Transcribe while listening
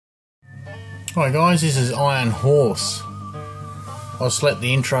Hi guys, this is Iron Horse. I'll just let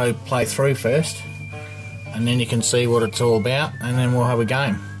the intro play through first, and then you can see what it's all about, and then we'll have a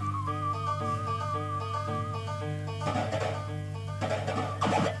game.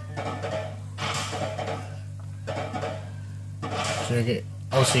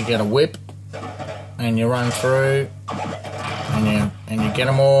 So you get a whip, and you run through, and you get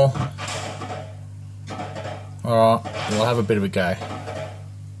them all. Alright, we'll have a bit of a go.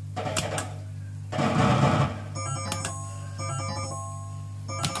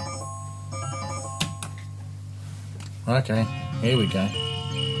 Okay, here we go.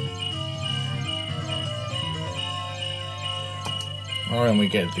 Oh, and we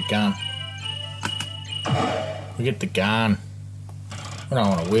get the gun. We get the gun. I don't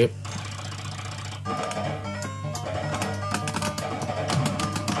want to whip.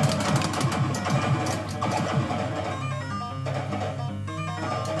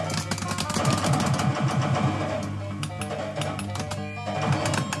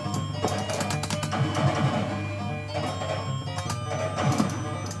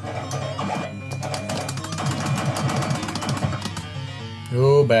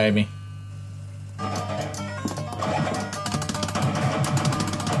 Oh, baby.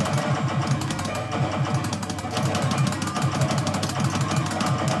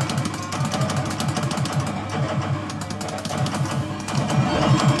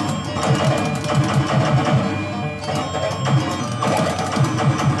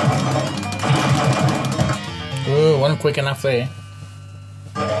 Oh, wasn't quick enough there.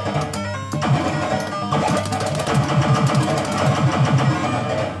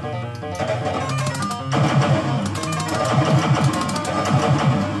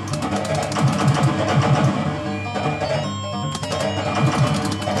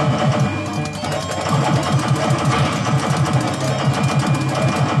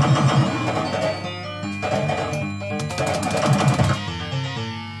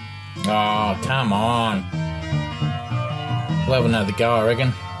 Oh, come on. We'll have another go, I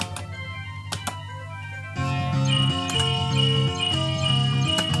reckon.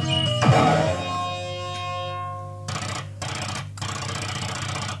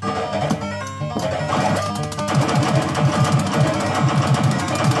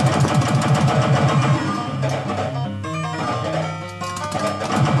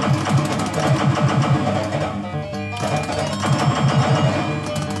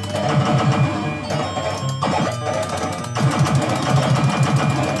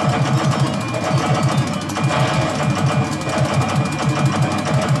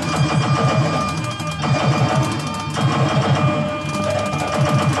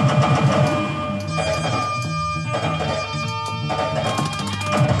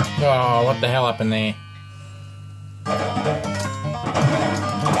 Oh, what the hell happened there?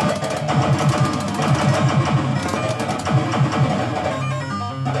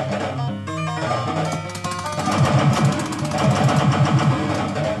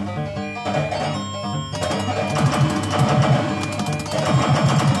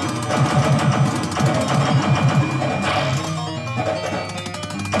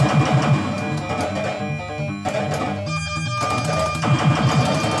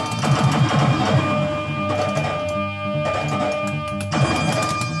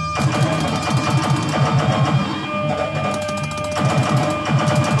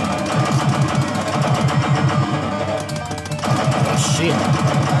 Shit.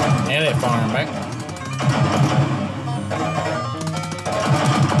 Now they're firing back.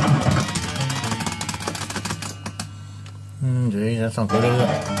 Geez, that's not good, is it?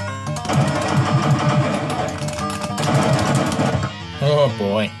 Oh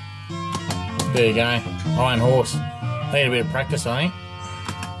boy. There you go. Iron Horse. Need a bit of practice, I think.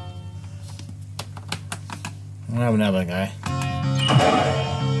 We'll have another go.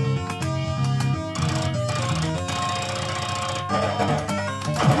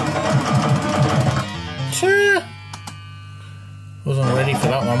 Sure. Wasn't ready for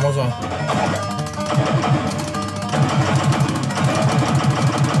that one, was I?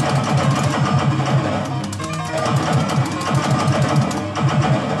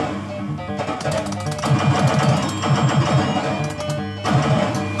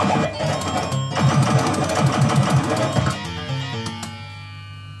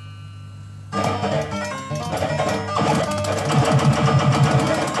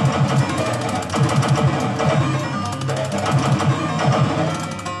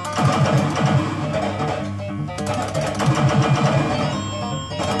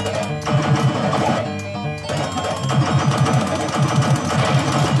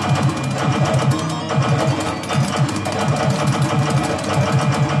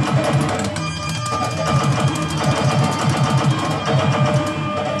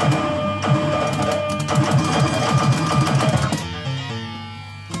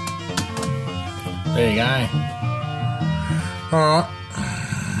 There you go. Alright.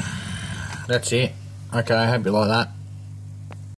 That's it. Okay, I hope you like that.